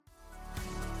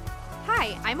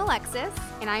Hi, I'm Alexis.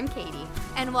 And I'm Katie.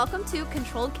 And welcome to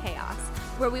Controlled Chaos,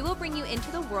 where we will bring you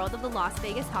into the world of the Las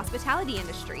Vegas hospitality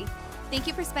industry. Thank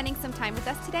you for spending some time with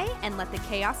us today, and let the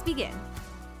chaos begin.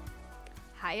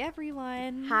 Hi,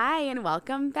 everyone. Hi, and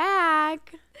welcome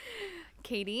back.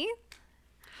 Katie,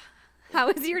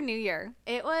 how was your new year?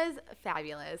 It was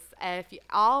fabulous. If you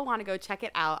all want to go check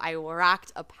it out, I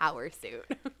rocked a power suit.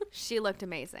 She looked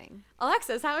amazing.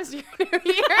 Alexis, how was your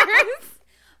New Year's?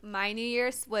 My New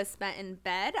Year's was spent in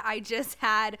bed. I just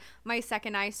had my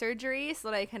second eye surgery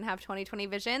so that I can have 20/20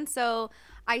 vision. So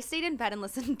I stayed in bed and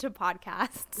listened to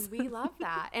podcasts. We love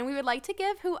that. And we would like to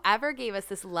give whoever gave us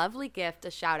this lovely gift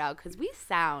a shout out because we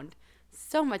sound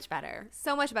so much better.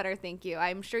 So much better, thank you.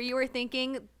 I'm sure you were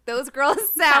thinking, those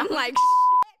girls sound like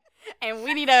shit. And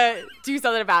we need to do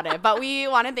something about it. But we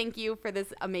want to thank you for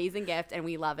this amazing gift, and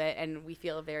we love it, and we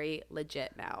feel very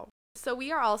legit now. So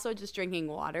we are also just drinking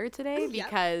water today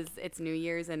because it's New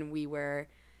Year's and we were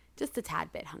just a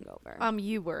tad bit hungover.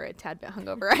 You were a tad bit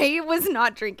hungover. I was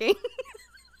not drinking.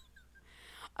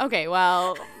 Okay,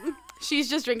 well, she's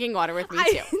just drinking water with me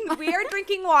too. We are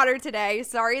drinking water today.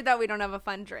 Sorry that we don't have a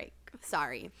fun drink.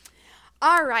 Sorry.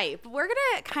 All right, but we're going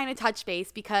to kind of touch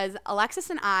base because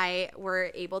Alexis and I were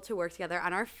able to work together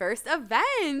on our first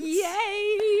event.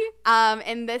 Yay!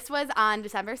 And this was on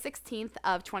December 16th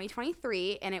of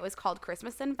 2023, and it was called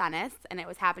Christmas in Venice, and it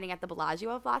was happening at the Bellagio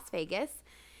of Las Vegas.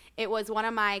 It was one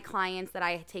of my clients that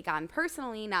I take on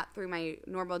personally, not through my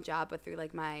normal job, but through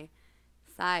like my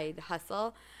side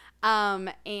hustle.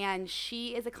 And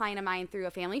she is a client of mine through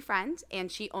a family friend,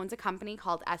 and she owns a company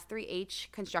called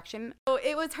S3H Construction. So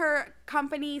it was her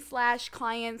company /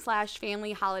 client /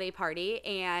 family holiday party,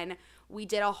 and we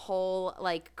did a whole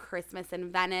like Christmas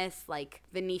in Venice, like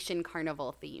Venetian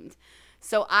carnival themed.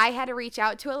 So I had to reach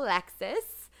out to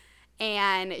Alexis,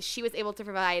 and she was able to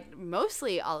provide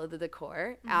mostly all of the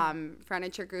decor,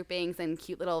 furniture groupings and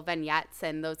cute little vignettes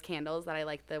and those candles that I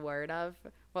like the word of.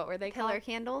 What were they called? Pillar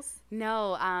candles?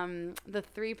 No, the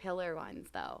 3 pillar ones,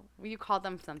 though. You called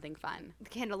them something fun. The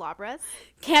candelabras?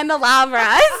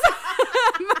 Candelabras.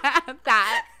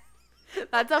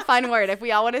 That's a fun word if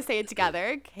we all want to say it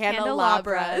together.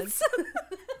 Candelabras.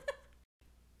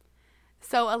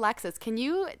 So, Alexis, can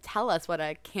you tell us what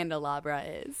a candelabra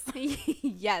is?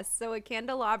 Yes. So a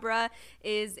candelabra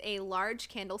is a large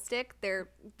candlestick. They're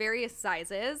various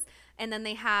sizes, and then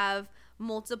they have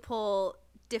multiple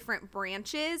different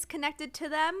branches connected to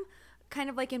them, kind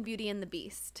of like in Beauty and the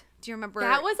Beast. Do you remember?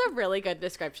 That was a really good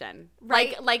description.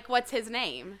 Right? Like what's his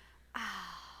name?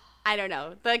 I don't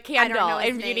know. The candle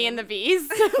in Beauty and the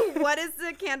Beast. What is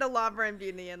the candelabra in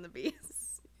Beauty and the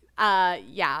Beast?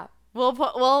 Yeah.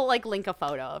 We'll like link a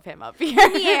photo of him up here.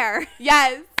 Lumiere.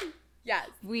 Yes.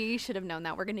 We should have known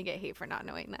that. We're going to get hate for not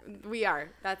knowing that. We are.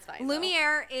 That's fine.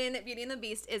 Lumiere in Beauty and the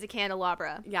Beast is a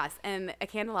candelabra. Yes, and a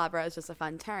candelabra is just a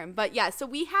fun term. But yeah, so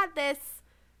we had this.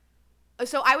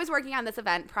 So I was working on this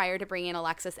event prior to bringing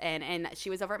Alexis in, and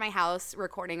she was over at my house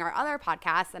recording our other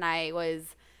podcast, and I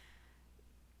was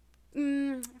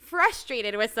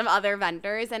frustrated with some other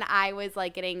vendors, and I was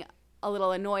like getting a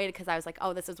little annoyed because I was like,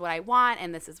 oh, this is what I want,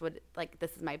 and this is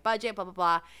my budget, blah, blah,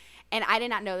 blah. And I did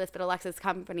not know this, but Alexa's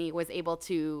company was able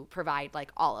to provide like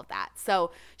all of that.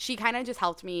 So she kind of just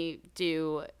helped me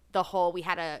do the whole, we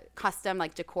had a custom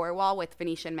like decor wall with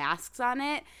Venetian masks on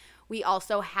it. We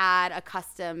also had a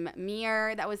custom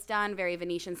mirror that was done, very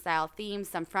Venetian style theme,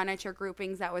 some furniture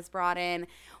groupings that was brought in.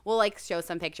 We'll like show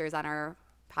some pictures on our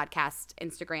podcast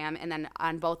Instagram, and then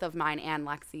on both of mine and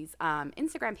Lexi's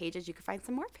Instagram pages, you can find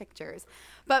some more pictures.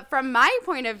 But from my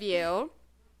point of view,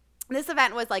 this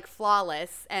event was like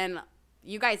flawless, and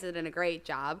you guys did a great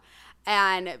job.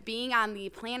 And being on the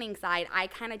planning side, I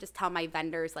kind of just tell my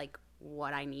vendors like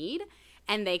what I need,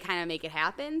 and they kind of make it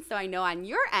happen. So I know on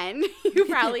your end, you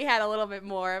probably had a little bit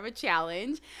more of a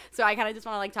challenge. So I kind of just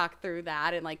want to like talk through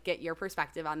that and like get your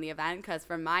perspective on the event, because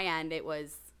from my end, it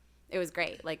was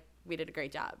great. Like we did a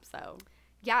great job. So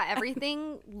yeah,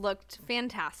 everything looked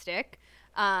fantastic.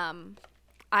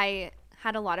 I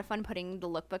had a lot of fun putting the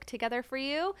lookbook together for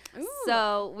you. Ooh.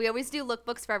 So we always do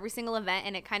lookbooks for every single event,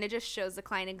 and it kind of just shows the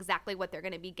client exactly what they're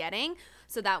going to be getting,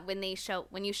 so that when you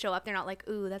show up, they're not like,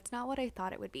 ooh, that's not what I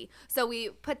thought it would be. So we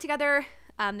put together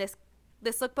this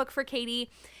lookbook for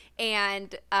Katie,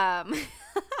 and how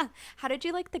did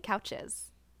you like the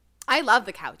couches? I love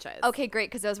the couches. Okay,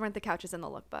 great, because those weren't the couches in the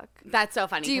lookbook. That's so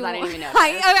funny, because I didn't even know.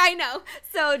 I know.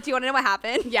 So do you want to know what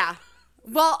happened? Yeah.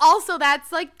 Well, also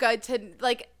that's like good to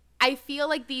like. I feel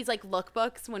like these like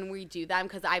lookbooks when we do them,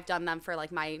 because I've done them for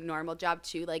like my normal job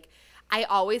too, like I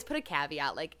always put a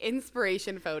caveat, like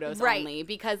inspiration photos only,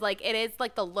 because like it is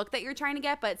like the look that you're trying to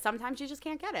get, but sometimes you just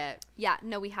can't get it. Yeah,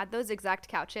 no, we had those exact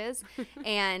couches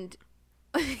and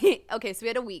okay, so we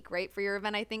had a week, right, for your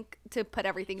event, I think, to put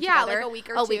everything together. Yeah, like a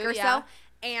week or so.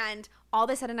 And all of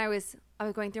a sudden I was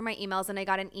going through my emails and I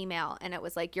got an email and it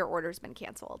was like, your order's been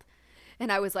canceled.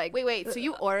 And I was like, wait, so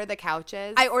you ordered the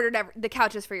couches? I ordered the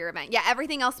couches for your event. Yeah,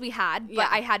 everything else we had,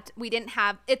 but we didn't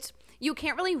have, you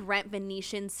can't really rent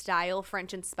Venetian style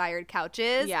French inspired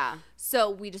couches. Yeah.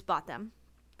 So we just bought them.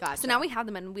 Gotcha. So now we have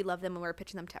them and we love them and we're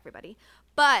pitching them to everybody.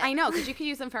 But I know, because you could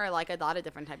use them for like a lot of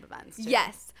different type of events too.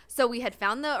 Yes. So we had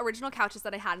found the original couches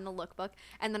that I had in the lookbook,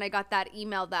 and then I got that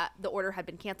email that the order had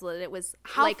been canceled. And it was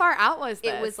how far out was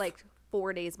this? It was like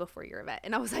 4 days before your event,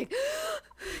 and I was like,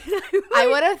 I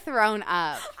would have thrown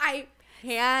up. I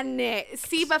panicked.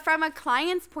 See, but from a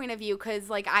client's point of view, because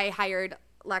like I hired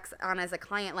Lex on as a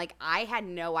client, like I had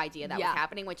no idea that was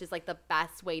happening, which is like the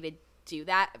best way to do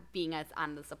that, being as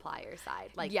on the supplier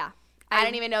side. Like, I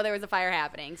didn't even know there was a fire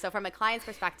happening. So from a client's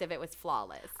perspective, it was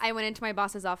flawless. I went into my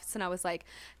boss's office and I was like,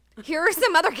 here are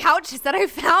some other couches that I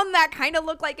found that kind of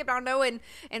look like it. I don't know.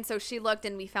 And so she looked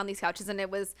and we found these couches, and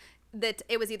it was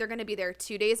either going to be there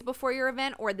 2 days before your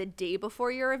event or the day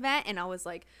before your event. And I was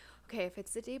like, okay, if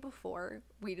it's the day before,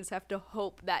 we just have to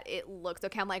hope that it looks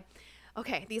okay. I'm like,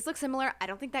 okay, these look similar. I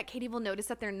don't think that Katie will notice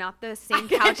that they're not the same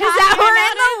couches that were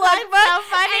in the lookbook. So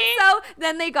funny. And so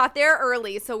then they got there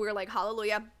early. So we were like,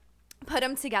 hallelujah. Put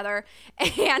them together.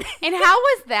 And how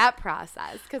was that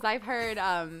process? Because I've heard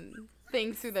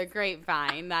things through the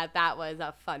grapevine that was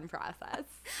a fun process.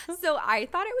 So I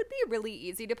thought it would be really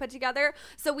easy to put together.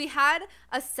 So we had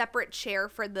a separate chair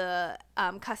for the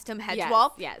custom hedge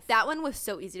wall. Yes. That one was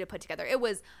so easy to put together. It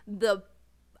was the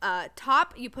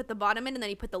top, you put the bottom in, and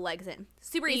then you put the legs in.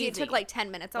 Super easy. It took like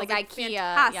 10 minutes. I was like IKEA,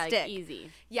 fantastic. Yeah, like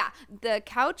easy. Yeah. The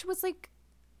couch was like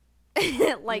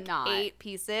like Not. 8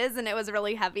 pieces, and it was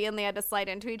really heavy, and they had to slide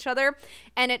into each other,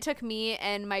 and it took me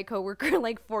and my coworker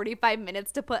like 45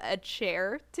 minutes to put a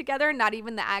chair together, not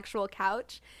even the actual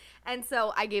couch. And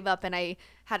so I gave up and I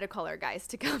had to call our guys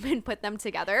to come and put them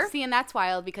together. See, and that's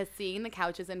wild, because seeing the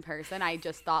couches in person, I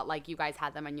just thought like you guys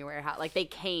had them in your warehouse, like they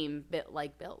came built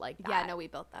like that. Yeah, no, we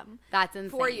built them. That's insane.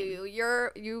 For you.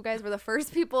 You guys were the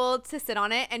first people to sit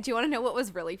on it. And do you want to know what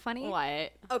was really funny?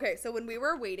 What? Okay, so when we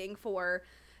were waiting for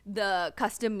the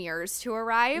custom mirrors to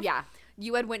arrive,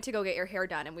 you had went to go get your hair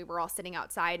done, and we were all sitting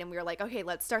outside, and we were like, okay,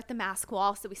 let's start the mask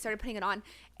wall. So we started putting it on,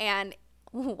 and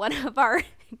one of our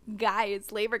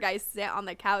labor guys, sat on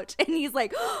the couch, and he's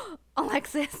like, oh,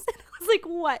 Alexis. And I was like,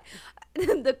 what?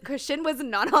 The cushion was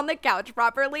not on the couch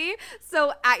properly.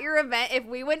 So at your event,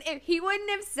 if he wouldn't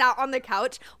have sat on the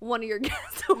couch, one of your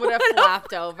guests would have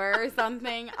flopped over or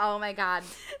something. Oh my God.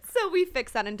 So we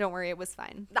fixed that, and don't worry, it was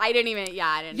fine. I didn't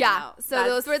know. So That's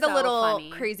those were the so little funny.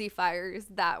 crazy fires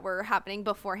that were happening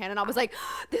beforehand. And I was like,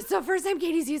 this is the first time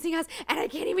Katie's using us, and I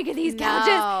can't even get these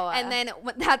couches. And then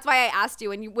that's why I asked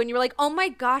you, and when you were like, oh my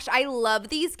gosh, I love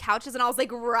these couches. And I was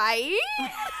like, right?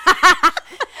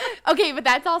 Okay, but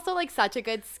that's also like such a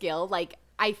good skill. Like,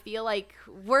 I feel like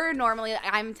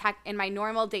I'm in my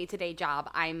normal day-to-day job,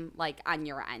 I'm like on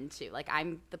your end too. Like,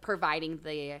 I'm providing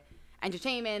the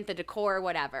entertainment, the decor,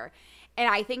 whatever. And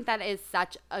I think that is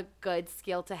such a good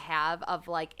skill to have, of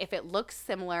like, if it looks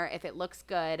similar, if it looks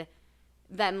good,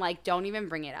 then like don't even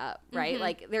bring it up, right? Mm-hmm.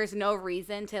 Like, there's no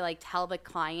reason to like tell the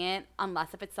client,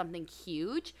 unless if it's something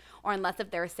huge, or unless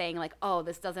if they're saying like, oh,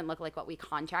 this doesn't look like what we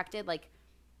contracted. Like,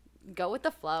 go with the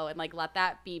flow and like let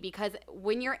that be, because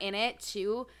when you're in it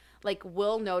too, like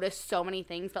we'll notice so many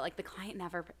things, but like the client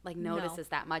never like notices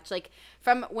that much. Like,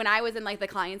 from when I was in like the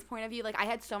client's point of view, like I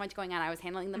had so much going on. I was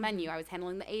handling the menu, I was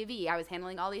handling the AV, I was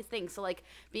handling all these things. So like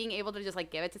being able to just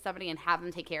like give it to somebody and have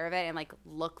them take care of it and like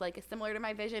look like similar to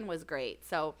my vision was great.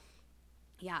 So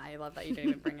yeah, I love that you didn't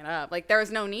even bring it up. Like, there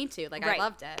was no need to. Like, right. I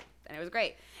loved it. And it was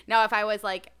great. Now, if I was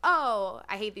like, oh,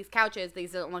 I hate these couches,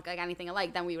 these don't look like anything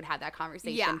alike, then we would have that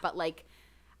conversation. Yeah. But, like,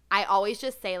 I always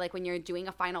just say, like, when you're doing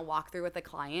a final walkthrough with a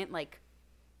client, like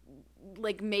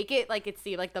make it like it's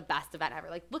like the best event ever.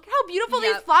 Like, look at how beautiful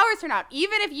these flowers turn out.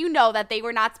 Even if you know that they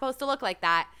were not supposed to look like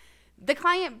that, the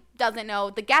client doesn't know.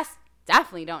 The guests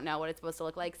definitely don't know what it's supposed to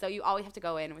look like. So you always have to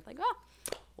go in with like, oh,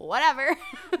 whatever.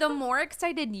 The more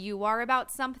excited you are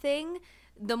about something,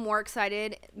 the more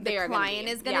excited the client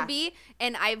is going to be.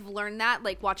 And I've learned that,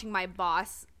 like, watching my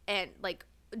boss and, like,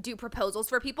 do proposals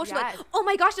for people. She's like, oh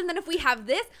my gosh, and then if we have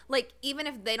this, like, even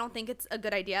if they don't think it's a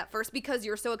good idea at first because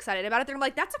you're so excited about it, they're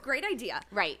like, that's a great idea.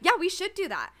 Right. Yeah, we should do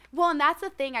that. Well, and that's the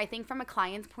thing, I think, from a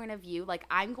client's point of view, like,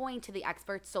 I'm going to the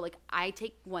experts, so, like, I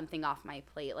take one thing off my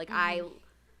plate. Like,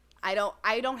 I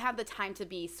don't have the time to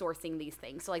be sourcing these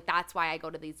things. So like that's why I go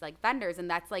to these like vendors, and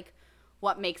that's like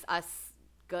what makes us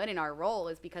good in our role,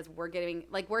 is because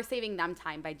we're saving them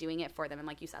time by doing it for them. And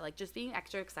like you said, like just being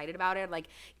extra excited about it, like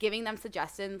giving them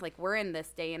suggestions. Like we're in this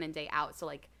day in and day out, so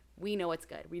like we know what's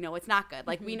good, we know what's not good,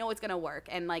 like we know what's gonna work,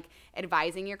 and like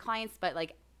advising your clients, but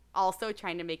like also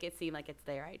trying to make it seem like it's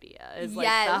their idea is like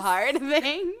the hard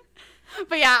thing.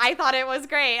 But yeah, I thought it was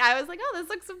great. I was like, oh, this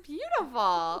looks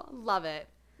beautiful. Love it.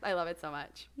 I love it so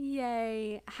much.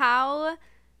 Yay. How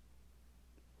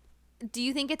do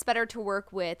you think it's better to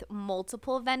work with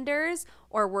multiple vendors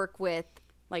or work with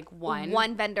like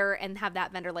one vendor and have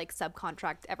that vendor like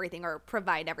subcontract everything or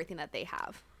provide everything that they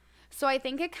have? So I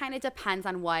think it kind of depends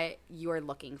on what you're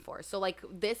looking for. So like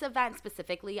this event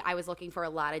specifically, I was looking for a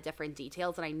lot of different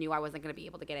details, and I knew I wasn't going to be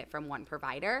able to get it from one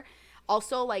provider.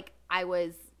 Also, like I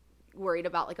was worried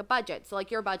about like a budget. So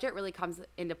like your budget really comes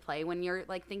into play when you're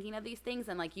like thinking of these things,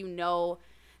 and like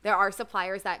there are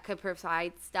suppliers that could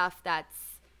provide stuff that's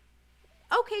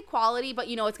okay quality, but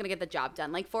it's going to get the job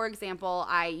done. Like for example,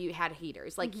 you had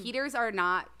heaters. Like heaters are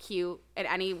not cute in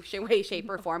any way, shape,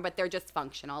 or form, but they're just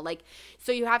functional. Like,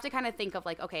 so you have to kind of think of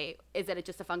like, okay, is it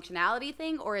just a functionality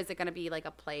thing, or is it going to be like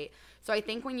a plate? So I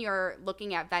think when you're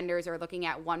looking at vendors or looking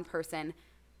at one person,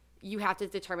 you have to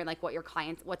determine like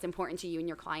what's important to you and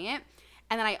your client.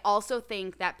 And then I also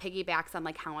think that piggybacks on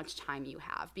like how much time you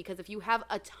have, because if you have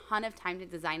a ton of time to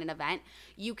design an event,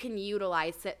 you can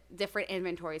utilize different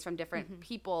inventories from different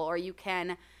people, or you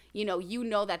can,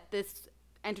 that this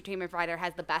entertainment provider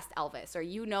has the best Elvis,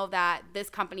 or that this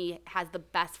company has the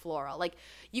best floral. Like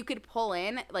you could pull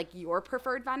in like your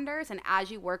preferred vendors, and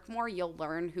as you work more, you'll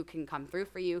learn who can come through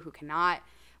for you, who cannot.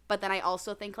 But then I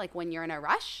also think like when you're in a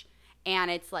rush,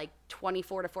 and it's like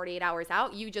 24 to 48 hours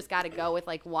out, you just got to go with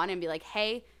like one and be like,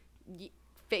 hey,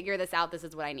 figure this out. This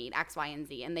is what I need, X, Y, and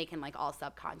Z. And they can like all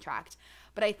subcontract.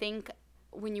 But I think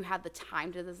when you have the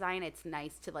time to design, it's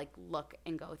nice to like look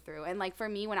and go through. And like for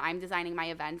me, when I'm designing my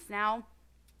events now,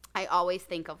 I always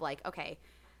think of like, okay,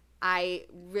 I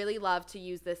really love to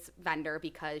use this vendor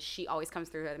because she always comes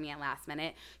through to me at last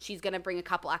minute. She's going to bring a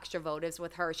couple extra votives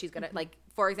with her. She's going to like,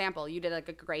 for example, you did like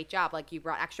a great job. Like you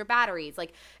brought extra batteries.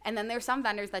 Like, and then there's some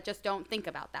vendors that just don't think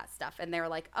about that stuff. And they're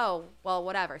like, oh, well,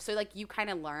 whatever. So like you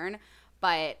kind of learn,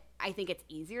 but I think it's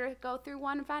easier to go through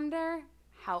one vendor.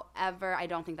 However, I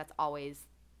don't think that's always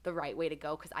the right way to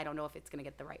go, because I don't know if it's going to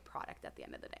get the right product at the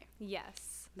end of the day.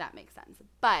 Yes. That makes sense.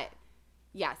 But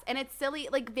yes, and it's silly.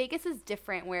 Like Vegas is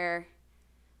different where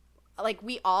like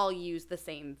we all use the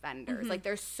same vendors. Like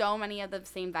there's so many of the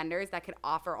same vendors that could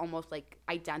offer almost like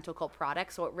identical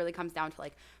products. So it really comes down to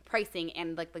like pricing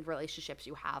and like the relationships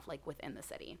you have like within the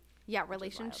city. Yeah,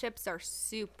 relationships are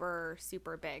super,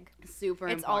 super big. Super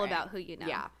important. It's all about who you know.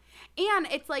 Yeah. And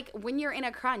it's like when you're in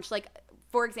a crunch, like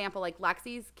for example, like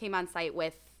Lexi's came on site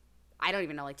with, I don't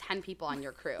even know, like 10 people on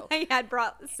your crew. I had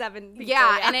brought 7 people.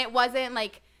 Yeah, and it wasn't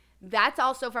like, that's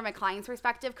also from a client's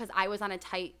perspective, because I was on a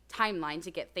tight timeline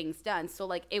to get things done. So,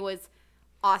 like, it was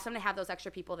awesome to have those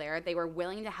extra people there. They were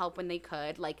willing to help when they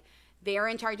could. Like, they're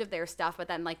in charge of their stuff, but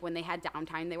then, like, when they had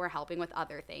downtime, they were helping with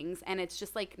other things. And it's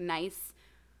just, like, nice.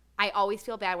 I always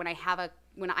feel bad when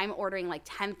when I'm ordering, like,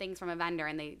 10 things from a vendor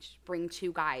and they bring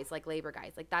 2 guys, like, labor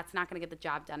guys. Like, that's not going to get the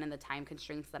job done in the time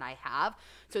constraints that I have.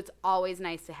 So it's always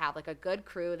nice to have, like, a good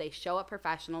crew. They show up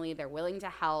professionally. They're willing to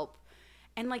help.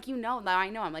 And, like, now I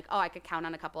know. I'm like, oh, I could count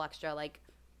on a couple extra, like,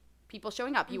 people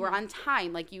showing up. You were on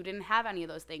time. Like, you didn't have any of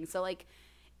those things. So, like,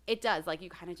 it does. Like, you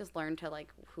kind of just learn to,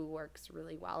 like, who works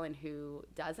really well and who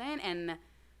doesn't. And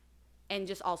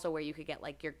just also where you could get,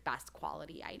 like, your best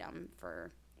quality item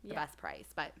for the best price.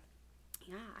 But,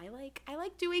 yeah, I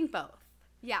like doing both.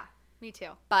 Yeah, me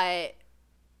too. But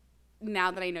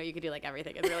now that I know you could do, like,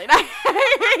 everything, it's really nice.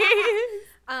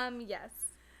 Yes.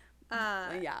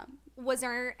 Yeah. Was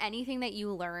there anything that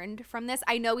you learned from this?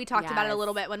 I know we talked about it a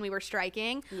little bit when we were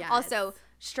striking. Yes. Also,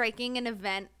 striking an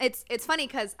event. It's funny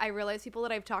because I realize people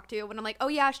that I've talked to when I'm like, oh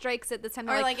yeah, strikes at this time.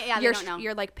 Or like yeah, they don't know.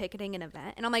 You're like picketing an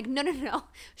event, and I'm like, no.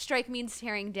 Strike means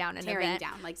tearing down an event. Tearing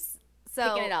down, like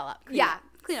so picking it all up.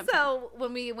 Clean up. So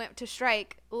when we went to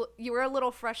strike, you were a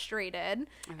little frustrated.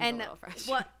 I was a little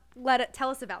frustrated. Tell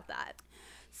us about that.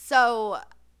 So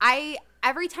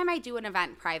every time I do an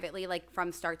event privately, like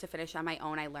from start to finish on my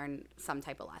own, I learn some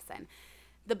type of lesson.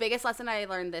 The biggest lesson I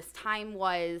learned this time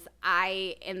was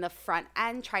I, in the front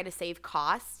end, try to save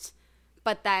cost,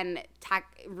 but then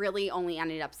really only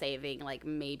ended up saving like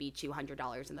maybe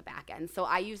 $200 in the back end. So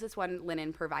I use this one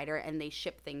linen provider, and they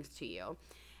ship things to you.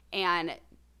 And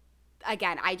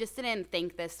again, I just didn't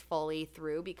think this fully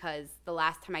through because the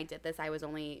last time I did this, I was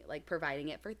only like providing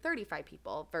it for 35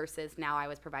 people versus now I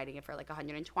was providing it for like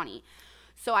 120.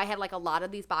 So I had like a lot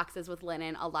of these boxes with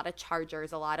linen, a lot of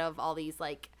chargers, a lot of all these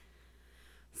like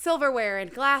silverware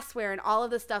and glassware and all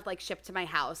of this stuff like shipped to my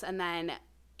house. And then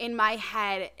in my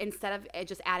head, instead of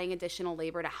just adding additional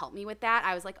labor to help me with that,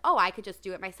 I was like, oh, I could just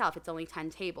do it myself. It's only 10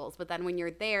 tables. But then when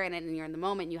you're there and you're in the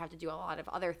moment, you have to do a lot of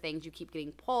other things. You keep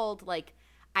getting pulled. Like,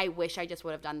 I wish I just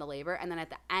would have done the labor. And then at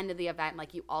the end of the event,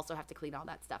 like, you also have to clean all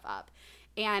that stuff up.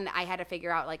 And I had to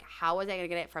figure out, like, how was I going to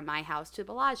get it from my house to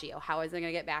Bellagio? How was I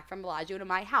going to get back from Bellagio to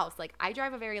my house? Like, I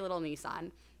drive a very little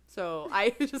Nissan. So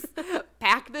I just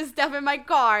packed this stuff in my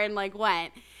car and, like,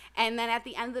 went. And then at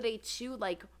the end of the day, too,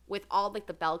 like, with all, like,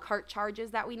 the bell cart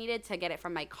charges that we needed to get it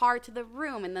from my car to the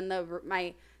room and then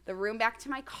the room back to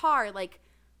my car, like,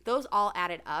 those all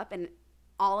added up. And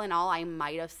all in all, I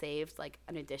might have saved, like,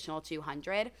 an additional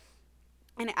 $200.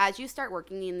 And as you start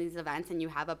working in these events and you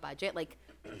have a budget, like,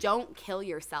 don't kill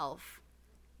yourself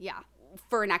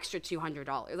for an extra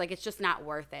 $200. Like, it's just not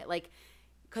worth it. Like,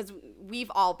 because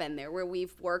we've all been there where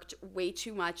we've worked way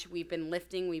too much. We've been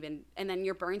lifting, and then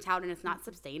you're burnt out and it's not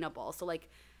sustainable. So, like,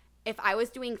 if I was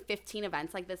doing 15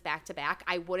 events like this back to back,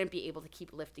 I wouldn't be able to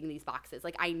keep lifting these boxes.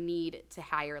 Like, I need to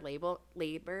hire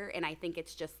labor, and I think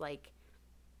it's just, like,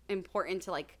 important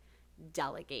to, like,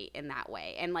 delegate in that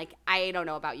way. And, like, I don't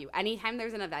know about you. Anytime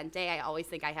there's an event day, I always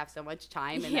think I have so much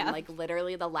time. And then, like,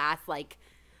 literally the last, like,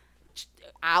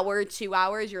 hour, 2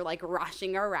 hours, you're, like,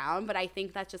 rushing around. But I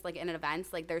think that's just, like, in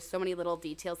events, like, there's so many little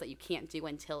details that you can't do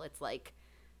until it's, like,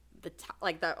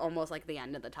 almost, like, the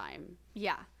end of the time.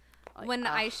 Yeah. Like, when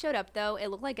I showed up, though, it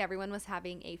looked like everyone was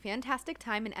having a fantastic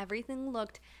time and everything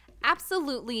looked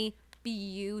absolutely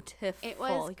beautiful. It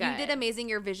was good. You did amazing.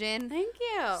 Your vision, thank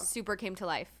you, super came to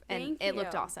life, and it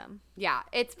looked awesome. Yeah,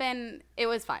 it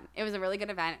was fun. It was a really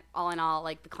good event. All in all,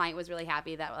 like, the client was really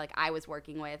happy that, like, I was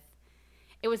working with.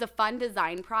 It was a fun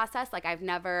design process. Like,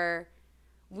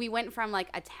 we went from, like,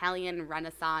 Italian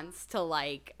Renaissance to,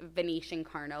 like, Venetian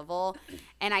Carnival.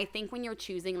 And I think when you're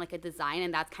choosing, like, a design,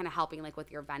 and that's kind of helping, like, with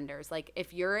your vendors, like,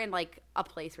 if you're in, like, a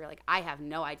place where, like, I have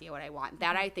no idea what I want,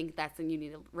 that I think that's when you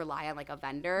need to rely on, like, a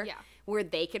vendor where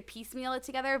they could piecemeal it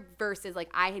together versus, like,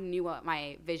 I knew what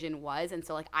my vision was. And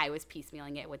so, like, I was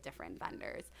piecemealing it with different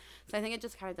vendors. So I think it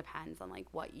just kind of depends on, like,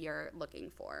 what you're looking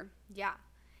for. Yeah.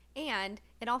 And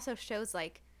it also shows,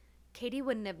 like, Katie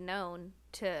wouldn't have known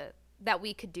that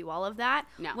we could do all of that.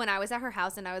 No. When I was at her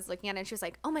house and I was looking at it and she was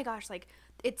like, oh my gosh, like,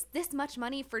 it's this much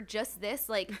money for just this.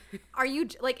 Like, are you,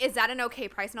 like, is that an okay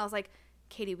price? And I was like,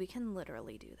 Katie, we can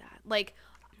literally do that. Like,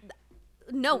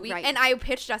 no, and I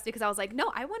pitched us because I was like,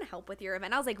 no, I want to help with your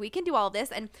event. I was like, we can do all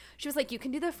this. And she was like, you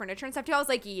can do the furniture and stuff too. I was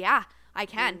like, yeah, I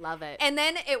can. I love it. And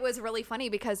then it was really funny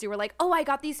because you were like, oh, I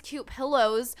got these cute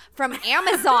pillows from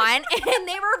Amazon and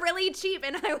they were really cheap.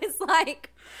 And I was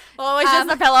like, well, it was just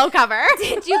the pillow cover.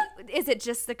 Is it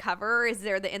just the cover? Or is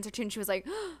there the insert? And she was like,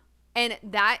 and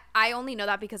that, I only know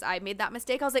that because I made that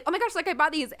mistake. I was like, oh my gosh, like, I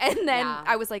bought these. And then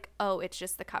I was like, oh, it's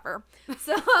just the cover.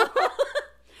 So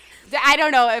I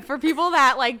don't know. For people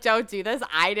that, like, don't do this,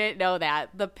 I didn't know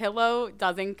that. The pillow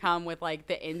doesn't come with, like,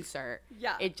 the insert.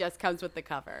 Yeah. It just comes with the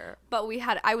cover. But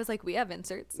I was like, we have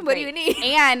inserts. What do you need?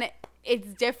 And it's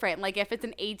different. Like, if it's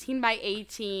an 18 by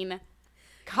 18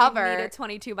 cover. You need a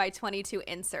 22 by 22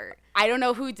 insert. I don't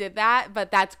know who did that,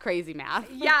 but that's crazy math.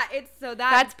 Yeah,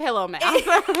 that's pillow math.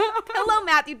 Pillow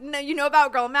math. You know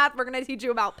about girl math? We're going to teach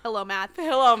you about pillow math.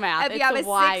 Pillow math. If you have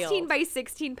a 16 by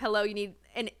 16 pillow, you need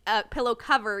a pillow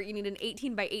cover, you need an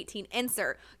 18 by 18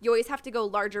 insert. You always have to go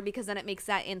larger because then it makes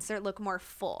that insert look more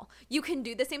full. You can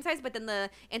do the same size, but then the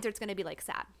insert's going to be, like,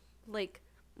 sad. Like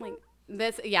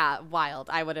this, wild.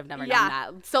 I would have never done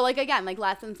that. So, like, again, like,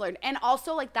 lessons learned. And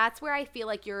also, like, that's where I feel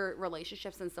like your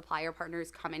relationships and supplier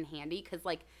partners come in handy because,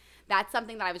 like, that's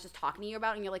something that I was just talking to you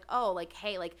about and you're like, oh, like,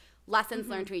 hey, like, lessons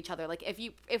learned to each other. Like,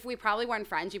 if we probably weren't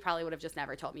friends, you probably would have just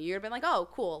never told me. You would have been like, oh,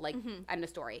 cool, like, end of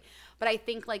story. But I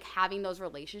think, like, having those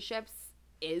relationships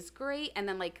is great. And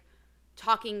then, like,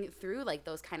 talking through, like,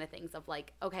 those kind of things of,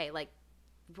 like, okay, like,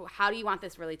 how do you want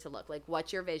this really to look? Like,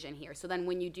 what's your vision here? So then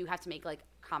when you do have to make, like,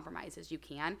 compromises, you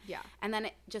can. Yeah. And then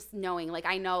just knowing, like,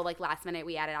 I know, like, last minute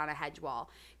we added on a hedge wall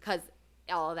because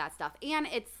all of that stuff. And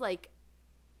it's, like,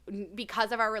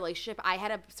 because of our relationship, I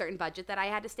had a certain budget that I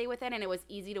had to stay within, and it was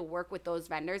easy to work with those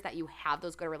vendors that you have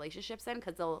those good relationships in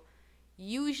because they'll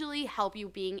usually help you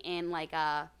being in, like,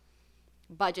 a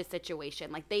budget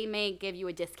situation. Like, they may give you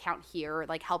a discount here or,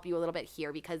 like, help you a little bit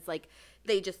here because, like,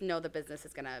 they just know the business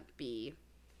is going to be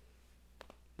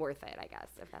worth it, I guess,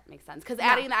 if that makes sense. Because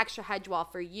adding the extra hedge wall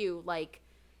for you, like,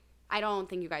 I don't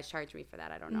think you guys charged me for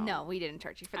that. I don't know. No, we didn't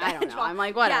charge you for that. I don't know. I'm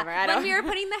like, whatever. Yeah, when we were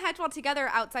putting the hedge wall together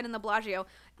outside in the Bellagio,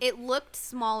 it looked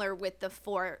smaller with the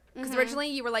floor. Because originally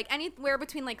you were like anywhere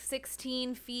between like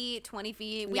 16 feet, 20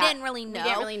 feet. We didn't really know. We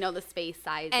didn't really know the space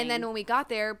sizing. And then when we got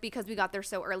there, because we got there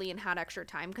so early and had extra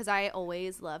time, because I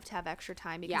always love to have extra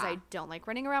time because I don't like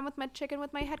running around with my chicken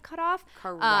with my head cut off.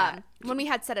 Correct. When we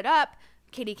had set it up,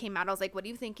 Katie came out. I was like, what are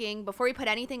you thinking? Before we put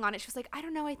anything on it, she was like, I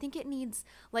don't know. I think it needs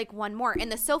like one more. And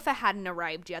the sofa hadn't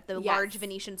arrived yet, the large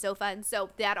Venetian sofa. And so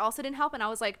that also didn't help. And I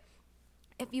was like,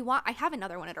 if you want, I have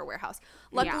another one at our warehouse.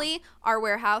 Luckily, our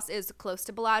warehouse is close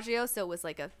to Bellagio. So it was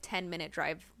like a 10-minute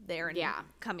drive there and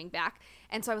coming back.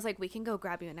 And so I was like, we can go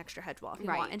grab you an extra hedge wall if you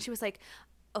want. And she was like,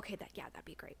 okay, that'd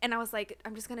be great. And I was like,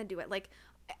 I'm just going to do it. Like,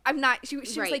 I'm not, she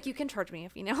was like, you can charge me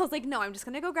if you know. I was like, no, I'm just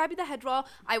going to go grab you the hedge wall.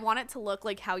 I want it to look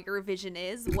like how your vision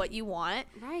is, what you want.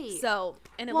 Right. So,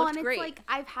 and it looked great. It's like,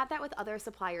 I've had that with other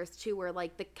suppliers too, where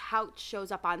like the couch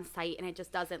shows up on site and it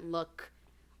just doesn't look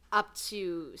up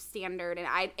to standard. And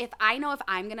if I'm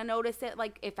going to notice it,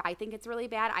 like if I think it's really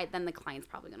bad, then the client's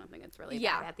probably going to think it's really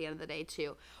bad at the end of the day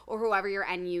too, or whoever your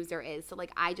end user is. So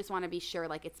like, I just want to be sure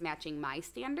like it's matching my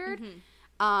standard.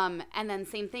 And then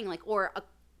same thing, like, or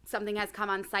something has come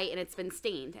on site and it's been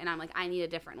stained and I'm like, I need a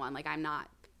different one. Like, I'm not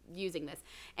using this.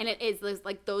 And it is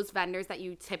like those vendors that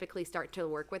you typically start to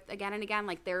work with again and again,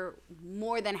 like they're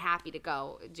more than happy to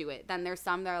go do it. Then there's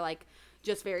some that are like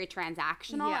just very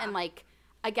transactional and like,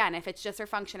 again, if it's just for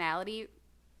functionality,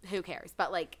 who cares?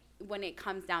 But like when it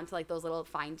comes down to like those little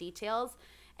fine details,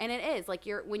 and it is like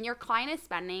when your client is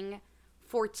spending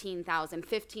 $14,000,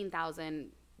 $15,000,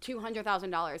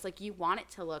 $200,000, like you want it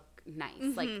to look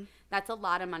nice. Like that's a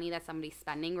lot of money that somebody's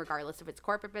spending, regardless if it's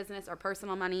corporate business or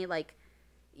personal money. Like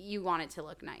you want it to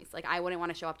look nice. Like I wouldn't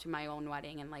want to show up to my own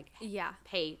wedding and like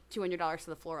pay $200 to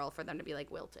the floral for them to be like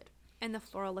wilted. And the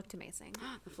floral looked amazing.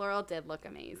 The floral did look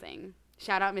amazing.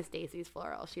 Shout out Miss Stacy's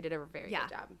Floral. She did a very good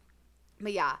job.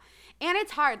 But yeah, and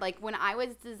it's hard. Like when I was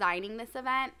designing this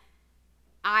event,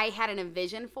 I had a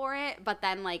vision for it, but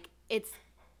then like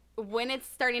when it's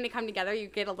starting to come together, you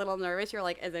get a little nervous. You're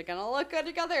like, is it going to look good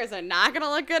together? Is it not going to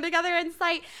look good together in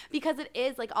sight? Because it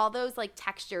is like all those like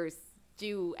textures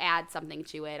do add something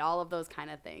to it, all of those kind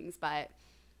of things. But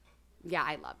yeah,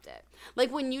 I loved it.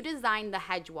 Like when you designed the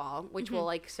hedge wall, which we'll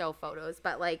like show photos,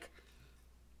 but like,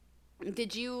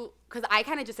 did you, because I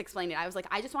kind of just explained it. I was like,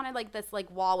 I just wanted like this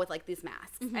like wall with like these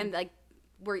masks. And like,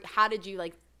 how did you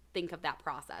like think of that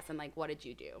process and like what did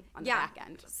you do on the back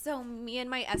end? So me and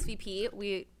my SVP,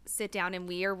 we sit down and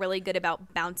we are really good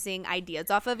about bouncing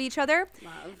ideas off of each other.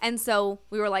 And so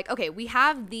we were like, okay, we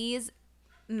have these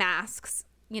masks,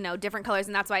 you know, different colors,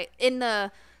 and that's why in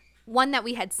the one that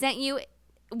we had sent you,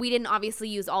 we didn't obviously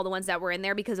use all the ones that were in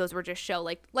there because those were just show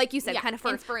like you said, kind of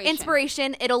for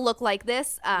inspiration. It'll look like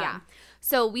this.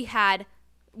 So we have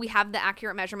the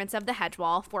accurate measurements of the hedge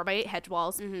wall, 4x8 hedge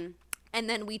walls. And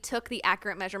then we took the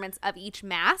accurate measurements of each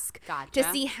mask to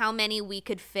see how many we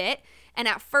could fit. And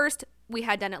at first, we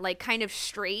had done it like kind of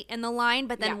straight in the line.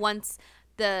 But then once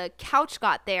the couch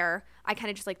got there, I kind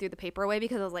of just like threw the paper away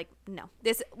because I was like, no,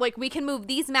 this like we can move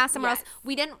these masks somewhere else.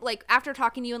 We didn't like after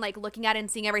talking to you and like looking at it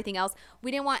and seeing everything else, we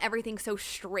didn't want everything so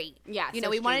straight. You know,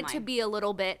 we wanted it to be a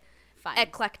little bit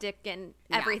eclectic and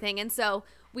everything. And so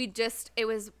it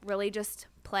was really just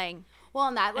playing. Well,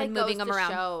 and that like and moving goes them to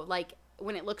around. Show like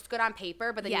when it looks good on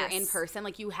paper, but then you're in person,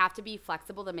 like you have to be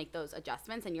flexible to make those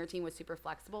adjustments, and your team was super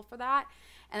flexible for that.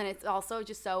 And then it's also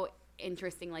just so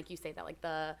interesting, like you say, that like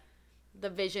the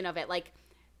vision of it, like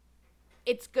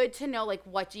it's good to know like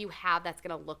what do you have that's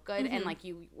gonna look good, and like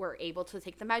you were able to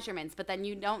take the measurements, but then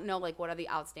you don't know like what are the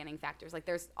outstanding factors. Like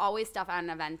there's always stuff on an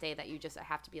event day that you just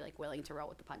have to be like willing to roll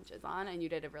with the punches on, and you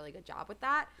did a really good job with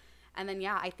that. And then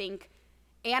I think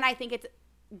it's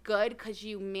good because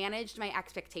you managed my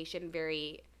expectation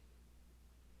very,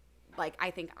 like,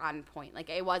 I think on point. Like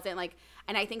it wasn't like,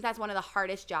 and I think that's one of the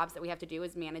hardest jobs that we have to do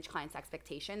is manage clients'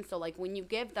 expectations. So like when you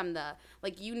give them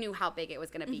like you knew how big it was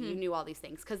going to be, you knew all these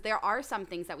things, because there are some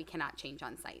things that we cannot change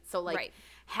on site. So like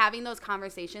having those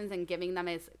conversations and giving them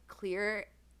as clear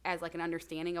as like an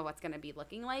understanding of what's going to be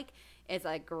looking like is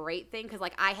a great thing, because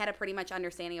like I had a pretty much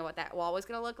understanding of what that wall was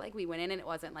going to look like. We went in and it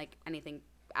wasn't like anything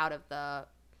out of the,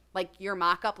 like your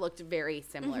mock-up looked very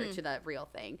similar to the real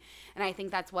thing. And I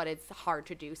think that's what it's hard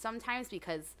to do sometimes,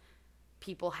 because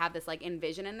people have this like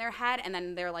envision in their head, and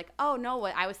then they're like, oh no,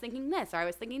 what I was thinking this, or I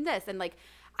was thinking this. And like,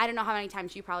 I don't know how many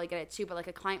times you probably get it too, but like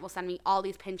a client will send me all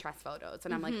these Pinterest photos,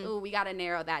 and I'm like, oh, we got to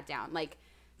narrow that down. Like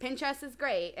Pinterest is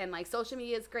great and like social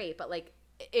media is great, but like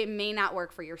it may not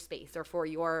work for your space or for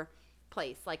your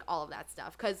place, like all of that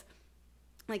stuff. Because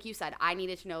like you said, I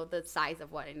needed to know the size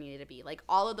of what it needed to be. Like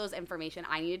all of those information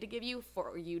I needed to give you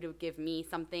for you to give me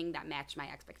something that matched my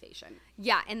expectation.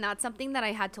 Yeah, and that's something that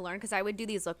I had to learn because I would do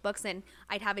these lookbooks and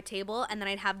I'd have a table and then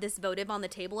I'd have this votive on the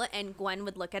table and Gwen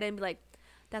would look at it and be like,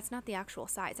 that's not the actual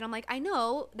size. And I'm like, I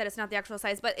know that it's not the actual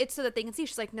size, but it's so that they can see.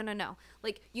 She's like, no.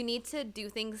 Like, you need to do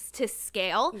things to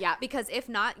scale. Yeah. Because if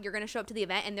not, you're going to show up to the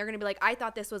event and they're going to be like, I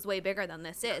thought this was way bigger than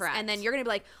this is. Correct. And then you're going to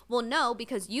be like, well, no,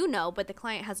 because you know, but the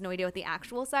client has no idea what the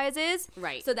actual size is.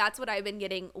 Right. So that's what I've been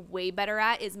getting way better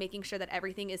at, is making sure that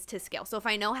everything is to scale. So if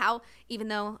I know how, even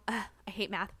though I hate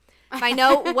math, if I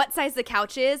know what size the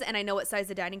couch is and I know what size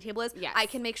the dining table is, yes. I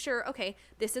can make sure, okay,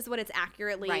 this is what it's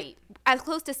accurately, right. as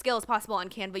close to scale as possible on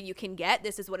Canva you can get.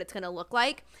 This is what it's going to look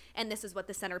like, and this is what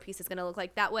the centerpiece is going to look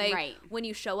like. That way, right. when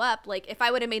you show up, like if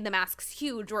I would have made the masks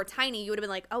huge or tiny, you would have been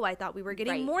like, oh, I thought we were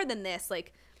getting right. more than this.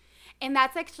 Like, and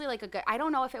that's actually like a good, I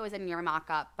don't know if it was in your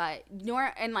mock-up, but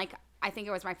I think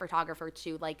it was my photographer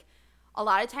too, like, a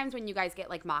lot of times when you guys get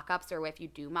like mock-ups or if you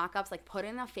do mock-ups, like put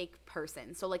in a fake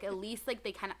person. So like at least like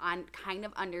they kind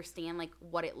of understand like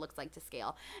what it looks like to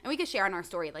scale. And we could share on our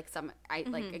story like some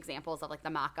like examples of like the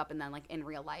mock-up and then like in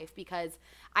real life, because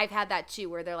I've had that too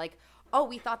where they're like, oh,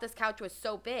 we thought this couch was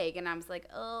so big, and I was like,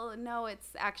 oh no,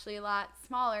 it's actually a lot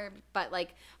smaller. But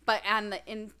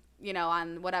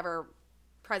on whatever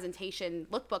presentation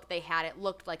lookbook they had, it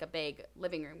looked like a big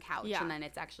living room couch, and then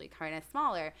it's actually kind of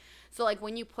smaller. So like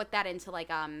when you put that into like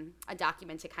a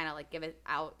document to kind of like give it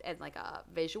out as like a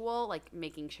visual, like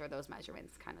making sure those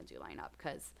measurements kind of do line up,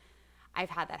 because I've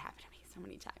had that happen to me so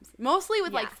many times, mostly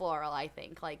with like floral. I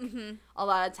think like a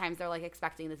lot of times they're like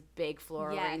expecting this big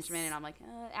floral arrangement, and I'm like,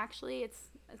 actually it's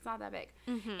not that big.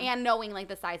 And knowing like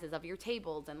the sizes of your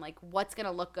tables and like what's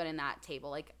gonna look good in that table,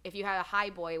 like if you have a high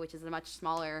boy, which is a much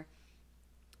smaller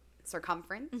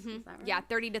circumference, is that right?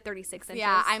 30 to 36 inches.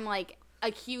 Yeah, I'm like,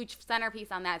 a huge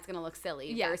centerpiece on that's gonna look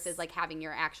silly versus like having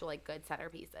your actual like good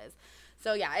centerpieces.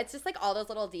 So yeah, it's just like all those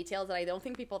little details that I don't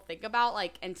think people think about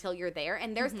like until you're there.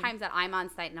 And there's times that I'm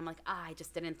on site and I'm like, I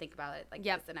just didn't think about it like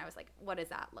this, and I was like, what does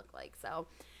that look like? So,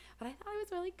 but I thought it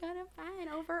was really good and fun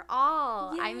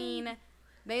overall. I mean,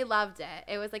 they loved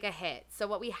it. It was like a hit. So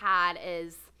what we had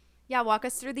is walk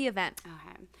us through the event.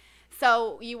 Okay.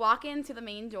 So you walk into the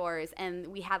main doors, and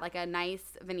we had like a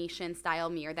nice Venetian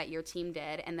style mirror that your team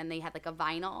did, and then they had like a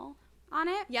vinyl on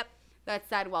it. Yep. That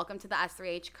said, welcome to the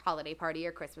S3H holiday party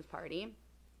or Christmas party.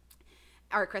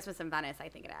 Or Christmas in Venice, I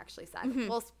think it actually said.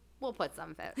 We'll put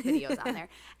some videos on there.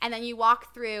 And then you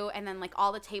walk through, and then like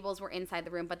all the tables were inside the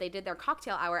room, but they did their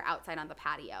cocktail hour outside on the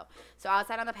patio. So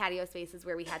outside on the patio space is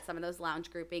where we had some of those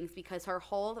lounge groupings, because her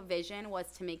whole vision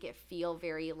was to make it feel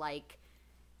very like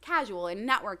casual and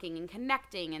networking and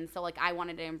connecting. And so like I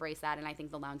wanted to embrace that, and I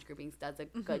think the lounge groupings does a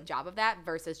good job of that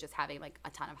versus just having like a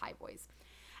ton of high boys.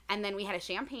 And then we had a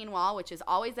champagne wall, which is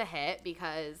always a hit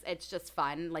because it's just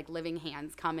fun, like living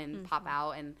hands come and pop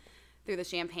out and through the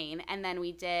champagne. And then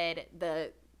we did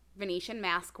the Venetian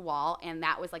mask wall, and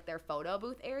that was like their photo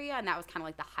booth area, and that was kind of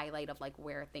like the highlight of like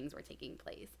where things were taking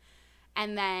place.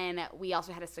 And then we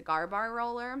also had a cigar bar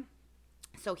roller,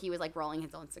 so he was like rolling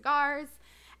his own cigars.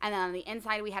 And then on the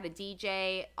inside, we had a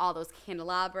DJ, all those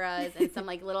candelabras, and some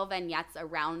like little vignettes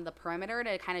around the perimeter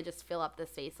to kind of just fill up the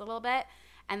space a little bit.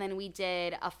 And then we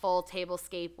did a full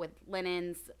tablescape with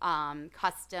linens,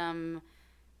 custom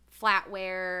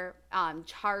flatware,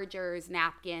 chargers,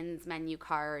 napkins, menu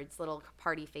cards, little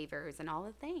party favors, and all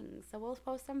the things. So we'll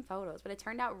post some photos, but it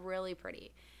turned out really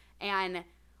pretty. And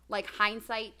like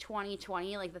hindsight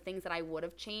 2020, like the things that I would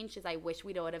have changed is I wish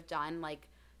we would have done like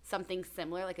something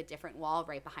similar, like a different wall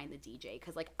right behind the DJ,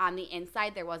 because like on the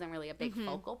inside there wasn't really a big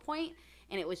focal point,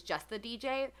 and it was just the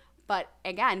DJ. But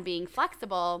again, being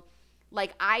flexible,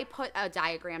 like I put a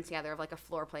diagram together of like a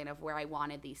floor plan of where I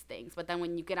wanted these things, but then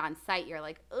when you get on site, you're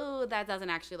like, oh, that doesn't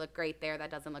actually look great there,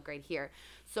 that doesn't look great here.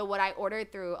 So what I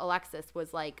ordered through Alexis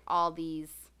was like all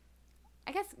these,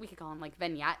 I guess we could call them like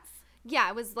vignettes. Yeah,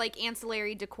 it was like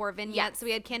ancillary decor vignettes. Yes. So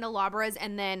we had candelabras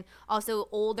and then also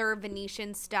older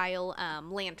Venetian style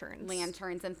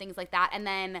lanterns and things like that. And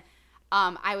then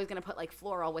I was gonna put like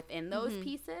floral within those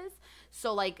pieces.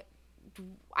 So like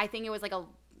I think it was like a,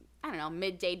 I don't know,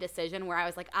 midday decision where I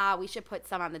was like, we should put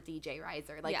some on the DJ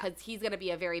riser, like because he's gonna be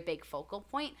a very big focal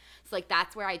point. So like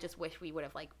that's where I just wish we would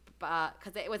have like,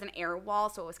 because it was an air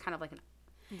wall, so it was kind of like an.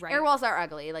 Right. Air walls are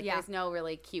ugly. Like, there's no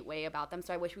really cute way about them.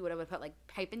 So I wish we would have put, like,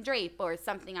 pipe and drape or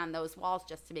something on those walls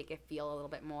just to make it feel a little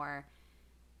bit more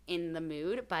in the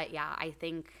mood. But, yeah, I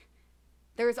think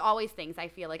there's always things I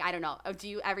feel like, I don't know. Do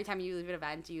you, every time you leave an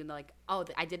event, do you, like, oh,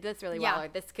 I did this really well, or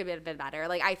this could have been better?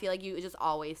 Like, I feel like you just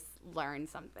always learn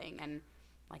something. And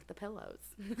like the pillows.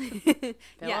 Pillow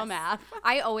Pillow math.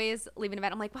 I always leave an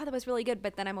event. I'm like, wow, that was really good.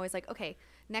 But then I'm always like, okay,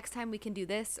 next time we can do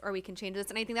this or we can change this.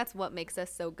 And I think that's what makes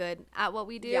us so good at what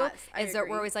we do. Yes, I is that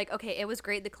agree. we're always like, okay, it was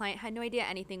great. The client had no idea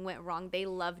anything went wrong. They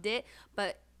loved it.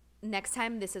 But next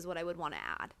time, this is what I would want to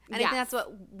add. And I think that's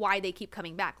why they keep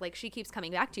coming back. Like, she keeps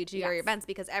coming back to you to your events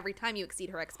because every time you exceed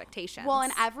her expectations. Well,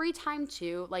 and every time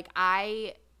too, like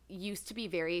I used to be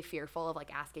very fearful of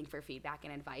like asking for feedback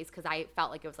and advice because I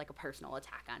felt like it was like a personal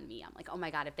attack on me. I'm like, oh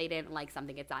my God, if they didn't like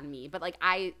something, it's on me. But like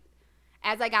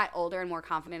as I got older and more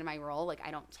confident in my role, like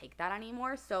I don't take that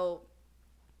anymore. So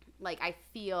like I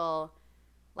feel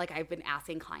like I've been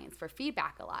asking clients for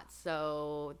feedback a lot.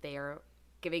 So they're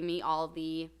giving me all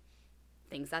the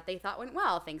things that they thought went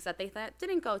well, things that they thought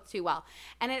didn't go too well.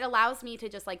 And it allows me to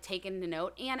just like take into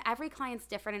note. And every client's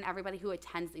different and everybody who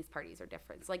attends these parties are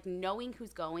different. So like knowing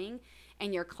who's going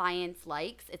and your client's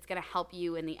likes, it's going to help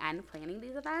you in the end planning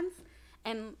these events.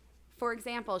 And for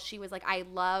example, she was like, I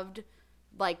loved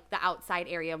like the outside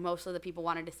area. Most of the people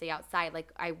wanted to stay outside.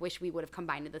 Like I wish we would have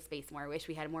combined the space more. I wish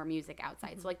we had more music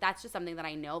outside. Mm-hmm. So like that's just something that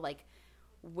I know like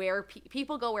where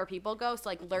people go where people go. So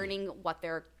like learning what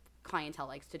their clientele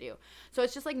likes to do. So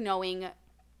it's just like knowing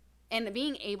and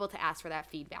being able to ask for that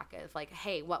feedback of like,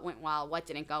 hey, what went well, what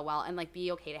didn't go well, and like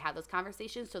be okay to have those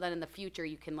conversations so that in the future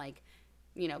you can like,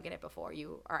 you know, get it before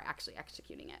you are actually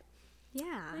executing it.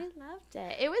 Yeah. I loved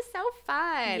it. It was so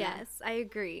fun. Yes, I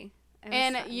agree.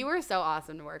 And you were so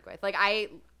awesome to work with. Like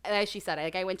as she said,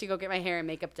 like I went to go get my hair and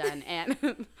makeup done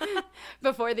and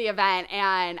before the event,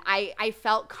 and I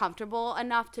felt comfortable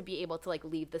enough to be able to like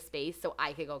leave the space so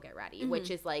I could go get ready,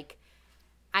 which is like,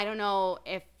 I don't know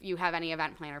if you have any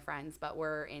event planner friends, but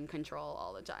we're in control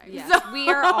all the time. Yes, so, we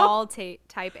are all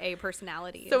type A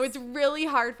personalities. So it's really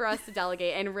hard for us to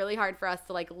delegate and really hard for us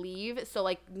to like leave. So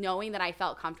like knowing that I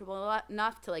felt comfortable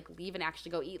enough to like leave and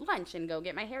actually go eat lunch and go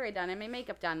get my hair done and my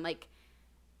makeup done, like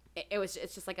it's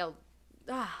just like a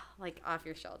like off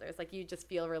your shoulders. Like you just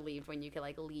feel relieved when you can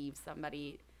like leave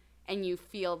somebody and you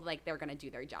feel like they're gonna do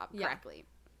their job correctly.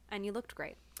 And you looked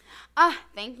great.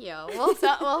 Thank you. We'll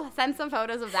send some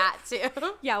photos of that too.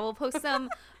 Yeah, we'll post some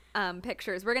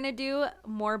pictures. We're gonna do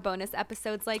more bonus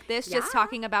episodes like this, just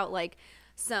talking about like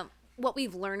what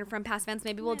we've learned from past events.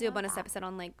 Maybe we'll do a bonus episode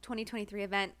on like 2023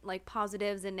 event, like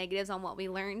positives and negatives on what we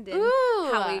learned and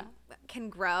how we can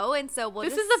grow. And so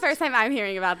this is the first time I'm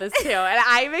hearing about this too, and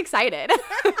I'm excited.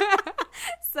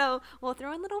 So we'll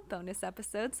throw in little bonus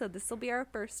episodes. So this will be our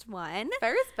first one.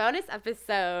 First bonus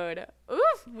episode.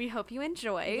 Oof. We hope you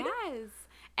enjoyed. Yes.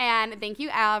 And thank you,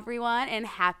 everyone, and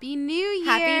Happy New Year.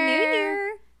 Happy New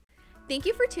Year. Thank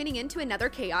you for tuning in to another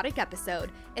chaotic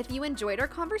episode. If you enjoyed our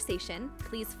conversation,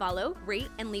 please follow, rate,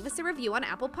 and leave us a review on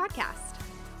Apple Podcast.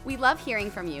 We love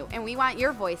hearing from you, and we want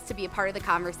your voice to be a part of the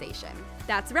conversation.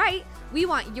 That's right. We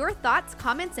want your thoughts,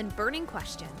 comments, and burning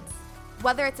questions.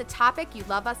 Whether it's a topic you'd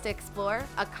love us to explore,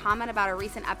 a comment about a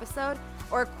recent episode,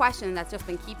 or a question that's just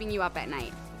been keeping you up at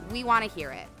night, we want to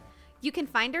hear it. You can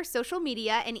find our social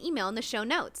media and email in the show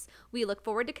notes. We look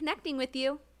forward to connecting with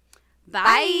you.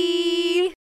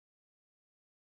 Bye.